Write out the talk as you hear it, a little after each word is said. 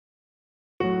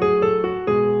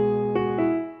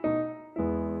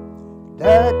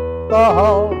Deck the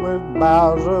hall with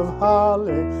boughs of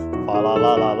holly. Fa la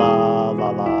la la la la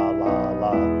la la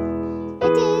la.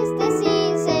 It is the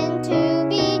season to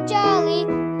be jolly.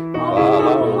 La la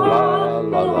la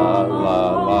la la la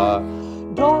la.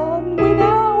 Don we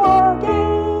now our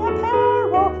gay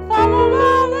apparel. La la la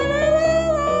la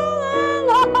la la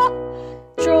la la.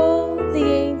 Troll the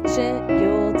ancient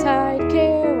Yuletide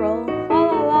carol. La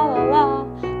la la la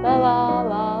la la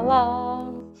la la.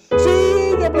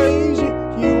 Sing a blaze,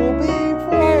 you'll be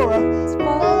for us.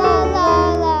 La la la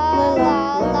la la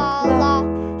la la.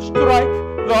 Strike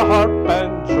the harp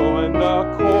and join the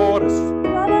chorus.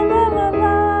 La la la la la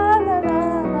la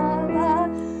la la.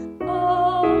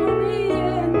 Oh, me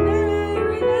and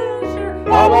Mary Asher.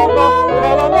 La la la la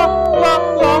la la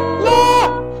la la.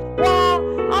 Well,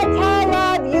 I tell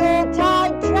of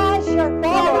Yuletide treasure.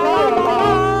 La la la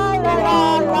la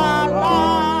la la.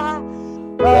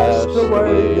 That's the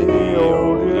way the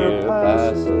old year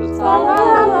passes. La la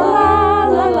la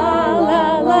la la la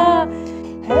la.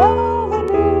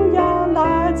 Hallelujah,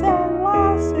 knights and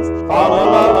lasses. La la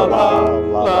la la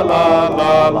la la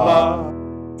la la.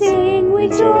 Sing we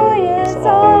joyous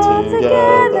all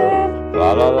together. La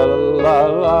la la la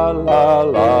la la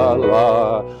la la.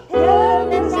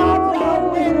 Heaven's out the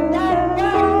window.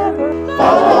 La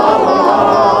la la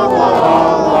la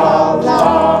la la.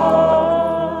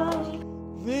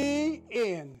 The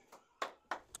end.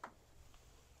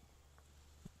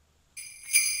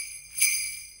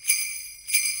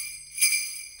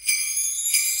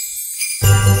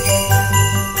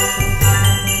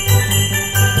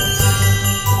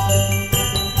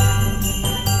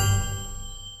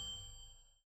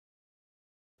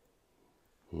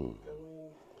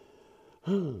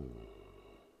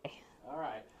 All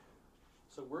right.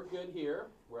 So we're good here.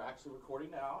 We're actually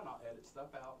recording now, and I'll edit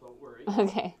stuff out. Don't worry.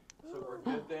 Okay. So we're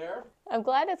good there. I'm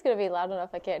glad it's going to be loud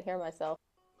enough I can't hear myself.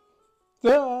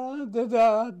 Da da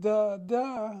da da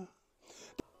da.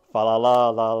 Fa la la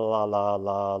la la la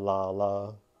la la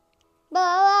la.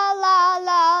 La la la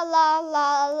la la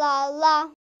la la.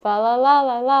 Fa la la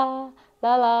la la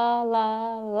la la la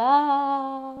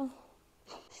la.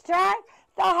 Strike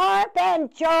the harp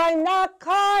and join the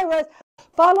chorus.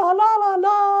 Fa la la la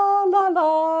la la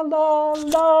la la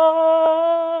la.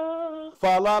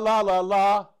 Fa la la la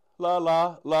la la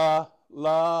la la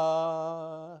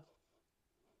la.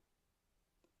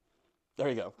 There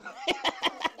you go.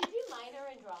 Did you minor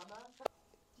in drama?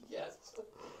 Yes.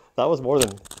 That was more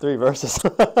than 3 verses.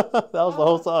 That was the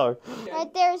whole song.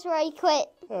 Right there's where he quit.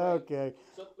 Okay.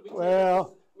 So let me tell you Well,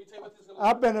 what this is gonna look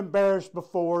I've been embarrassed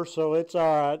before, so it's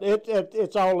all right.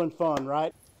 It's all in fun,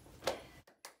 right?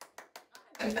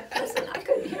 Listen, I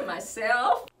couldn't hear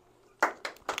myself.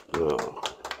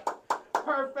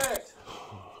 Perfect.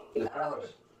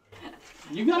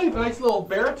 You got a nice little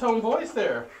baritone voice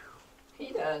there.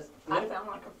 He does. I sound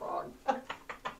like a frog.